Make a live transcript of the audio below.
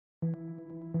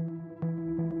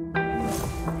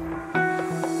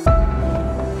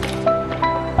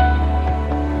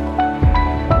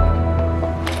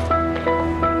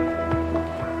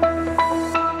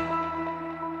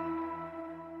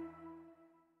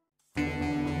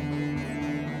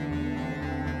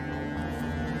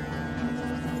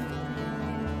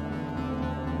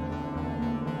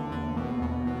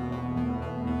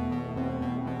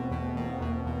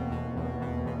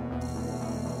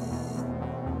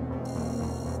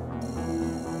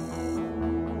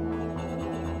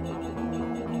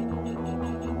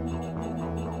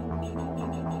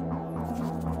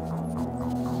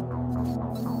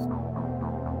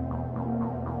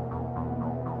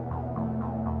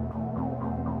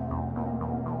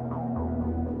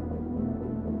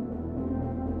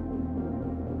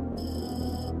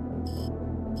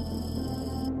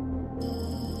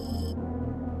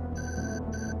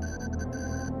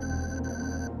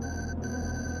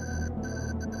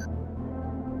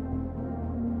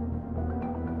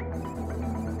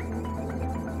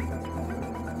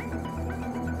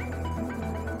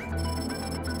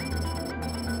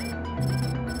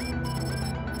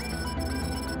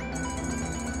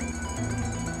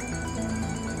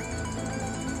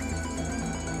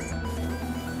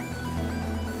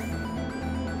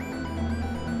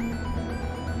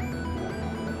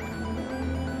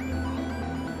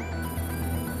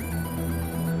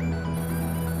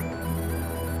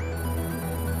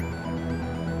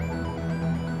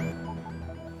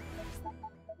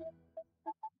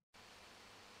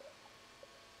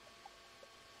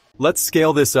Let's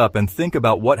scale this up and think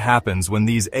about what happens when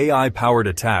these AI-powered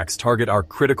attacks target our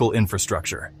critical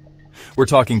infrastructure. We're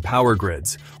talking power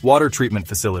grids, water treatment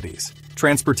facilities,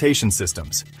 transportation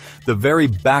systems, the very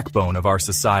backbone of our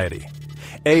society.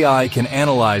 AI can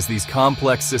analyze these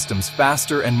complex systems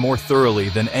faster and more thoroughly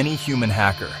than any human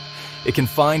hacker. It can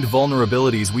find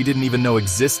vulnerabilities we didn't even know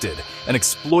existed and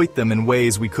exploit them in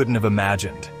ways we couldn't have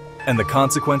imagined. And the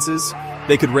consequences?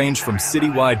 They could range from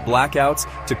citywide blackouts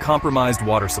to compromised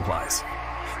water supplies.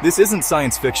 This isn't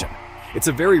science fiction. It's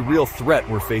a very real threat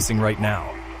we're facing right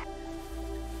now.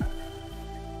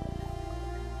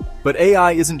 But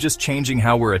AI isn't just changing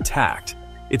how we're attacked.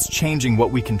 It's changing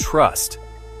what we can trust.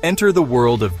 Enter the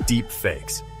world of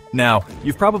deepfakes. Now,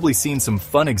 you've probably seen some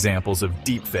fun examples of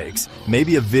deepfakes,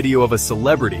 maybe a video of a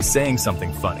celebrity saying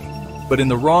something funny. But in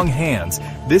the wrong hands,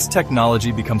 this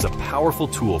technology becomes a powerful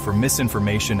tool for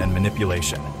misinformation and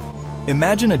manipulation.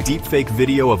 Imagine a deepfake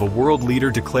video of a world leader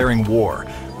declaring war,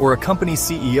 or a company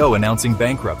CEO announcing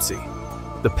bankruptcy.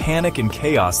 The panic and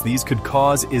chaos these could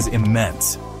cause is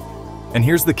immense. And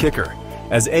here's the kicker.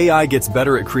 As AI gets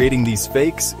better at creating these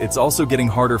fakes, it's also getting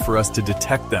harder for us to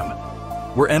detect them.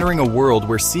 We're entering a world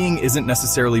where seeing isn't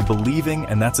necessarily believing,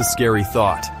 and that's a scary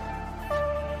thought.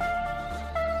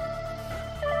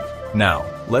 Now,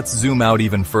 let's zoom out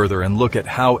even further and look at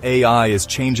how AI is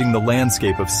changing the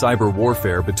landscape of cyber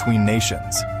warfare between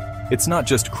nations. It's not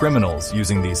just criminals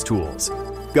using these tools.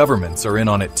 Governments are in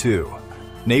on it too.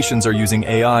 Nations are using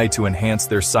AI to enhance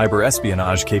their cyber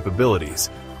espionage capabilities,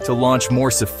 to launch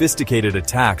more sophisticated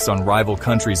attacks on rival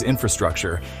countries'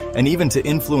 infrastructure, and even to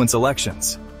influence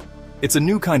elections. It's a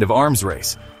new kind of arms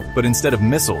race, but instead of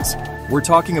missiles, we're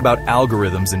talking about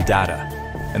algorithms and data.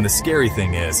 And the scary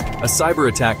thing is, a cyber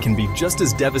attack can be just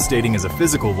as devastating as a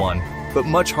physical one, but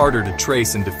much harder to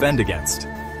trace and defend against.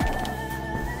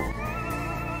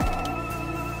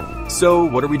 So,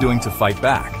 what are we doing to fight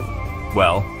back?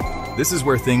 Well, this is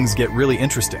where things get really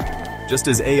interesting. Just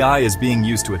as AI is being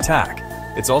used to attack,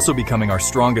 it's also becoming our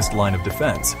strongest line of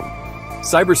defense.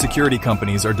 Cybersecurity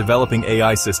companies are developing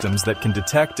AI systems that can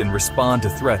detect and respond to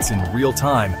threats in real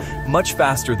time, much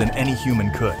faster than any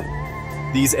human could.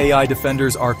 These AI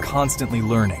defenders are constantly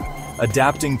learning,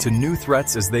 adapting to new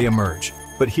threats as they emerge.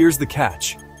 But here's the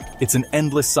catch. It's an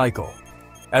endless cycle.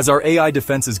 As our AI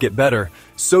defenses get better,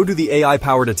 so do the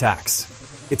AI-powered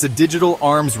attacks. It's a digital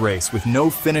arms race with no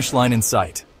finish line in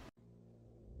sight.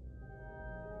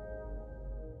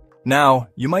 Now,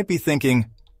 you might be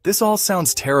thinking, this all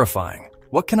sounds terrifying.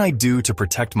 What can I do to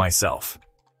protect myself?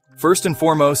 First and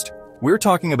foremost, we're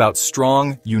talking about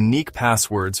strong, unique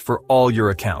passwords for all your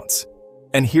accounts.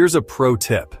 And here's a pro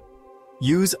tip.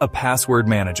 Use a password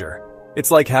manager.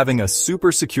 It's like having a super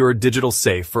secure digital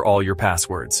safe for all your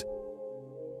passwords.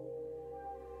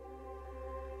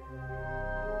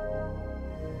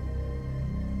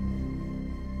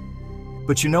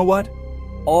 But you know what?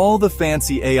 All the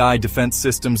fancy AI defense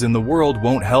systems in the world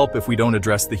won't help if we don't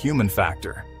address the human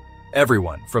factor.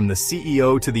 Everyone, from the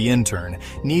CEO to the intern,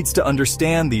 needs to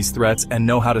understand these threats and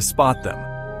know how to spot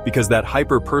them. Because that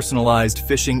hyper-personalized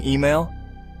phishing email?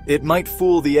 It might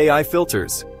fool the AI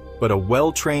filters, but a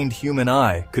well-trained human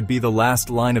eye could be the last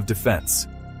line of defense.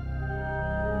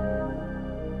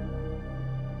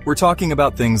 We're talking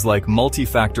about things like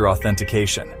multi-factor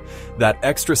authentication, that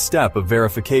extra step of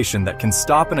verification that can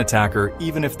stop an attacker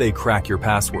even if they crack your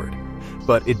password.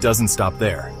 But it doesn't stop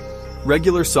there.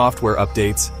 Regular software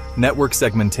updates, network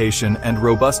segmentation, and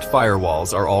robust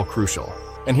firewalls are all crucial.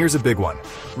 And here's a big one: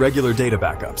 regular data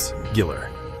backups, GILR.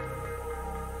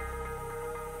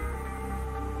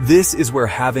 This is where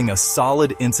having a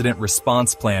solid incident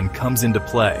response plan comes into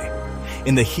play.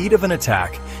 In the heat of an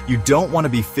attack, you don't want to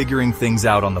be figuring things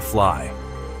out on the fly.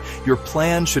 Your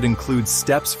plan should include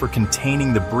steps for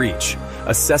containing the breach,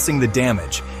 assessing the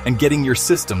damage, and getting your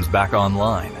systems back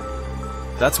online.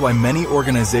 That's why many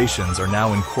organizations are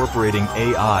now incorporating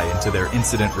AI into their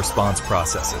incident response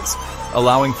processes,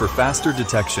 allowing for faster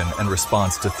detection and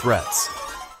response to threats.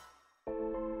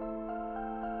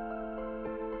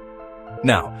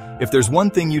 Now, if there's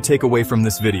one thing you take away from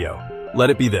this video,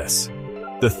 let it be this: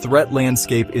 the threat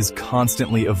landscape is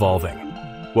constantly evolving.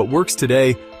 What works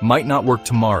today might not work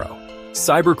tomorrow.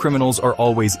 Cybercriminals are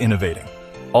always innovating,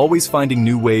 always finding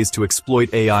new ways to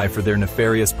exploit AI for their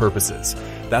nefarious purposes.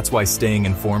 That's why staying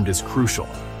informed is crucial.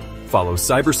 Follow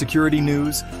cybersecurity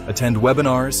news, attend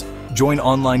webinars, join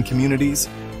online communities.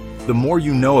 The more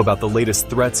you know about the latest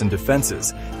threats and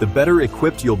defenses, the better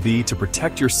equipped you'll be to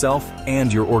protect yourself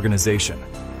and your organization.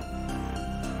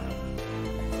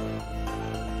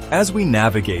 As we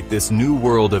navigate this new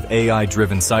world of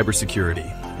AI-driven cybersecurity,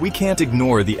 we can't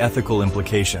ignore the ethical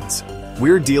implications.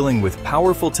 We're dealing with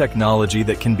powerful technology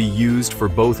that can be used for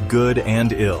both good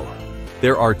and ill.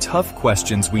 There are tough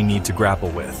questions we need to grapple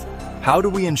with. How do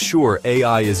we ensure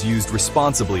AI is used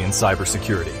responsibly in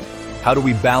cybersecurity? How do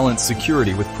we balance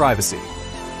security with privacy?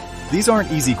 These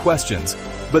aren't easy questions,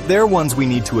 but they're ones we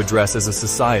need to address as a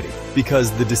society, because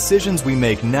the decisions we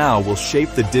make now will shape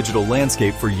the digital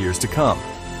landscape for years to come.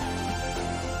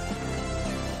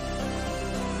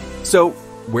 So,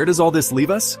 where does all this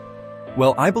leave us?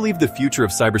 Well, I believe the future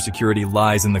of cybersecurity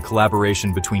lies in the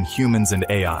collaboration between humans and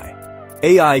AI.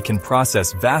 AI can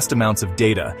process vast amounts of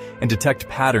data and detect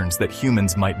patterns that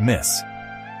humans might miss.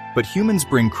 But humans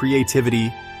bring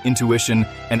creativity, intuition,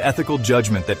 and ethical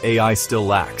judgment that AI still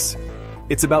lacks.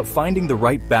 It's about finding the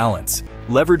right balance,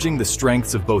 leveraging the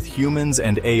strengths of both humans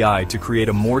and AI to create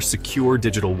a more secure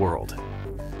digital world.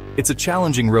 It's a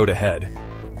challenging road ahead,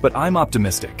 but I'm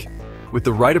optimistic. With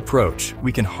the right approach,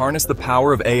 we can harness the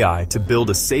power of AI to build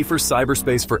a safer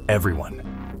cyberspace for everyone.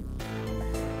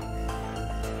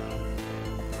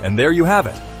 And there you have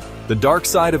it, the dark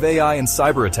side of AI and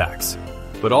cyber attacks,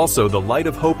 but also the light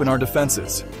of hope in our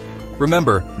defenses.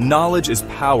 Remember, knowledge is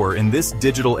power in this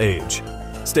digital age.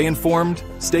 Stay informed,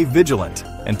 stay vigilant,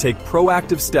 and take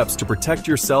proactive steps to protect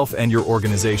yourself and your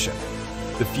organization.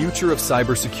 The future of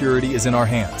cybersecurity is in our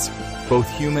hands, both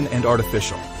human and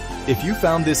artificial. If you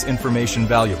found this information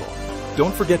valuable,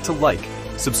 don't forget to like,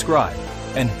 subscribe,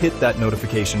 and hit that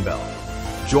notification bell.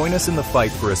 Join us in the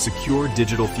fight for a secure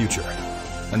digital future.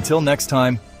 Until next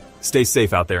time, stay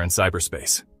safe out there in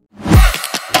cyberspace.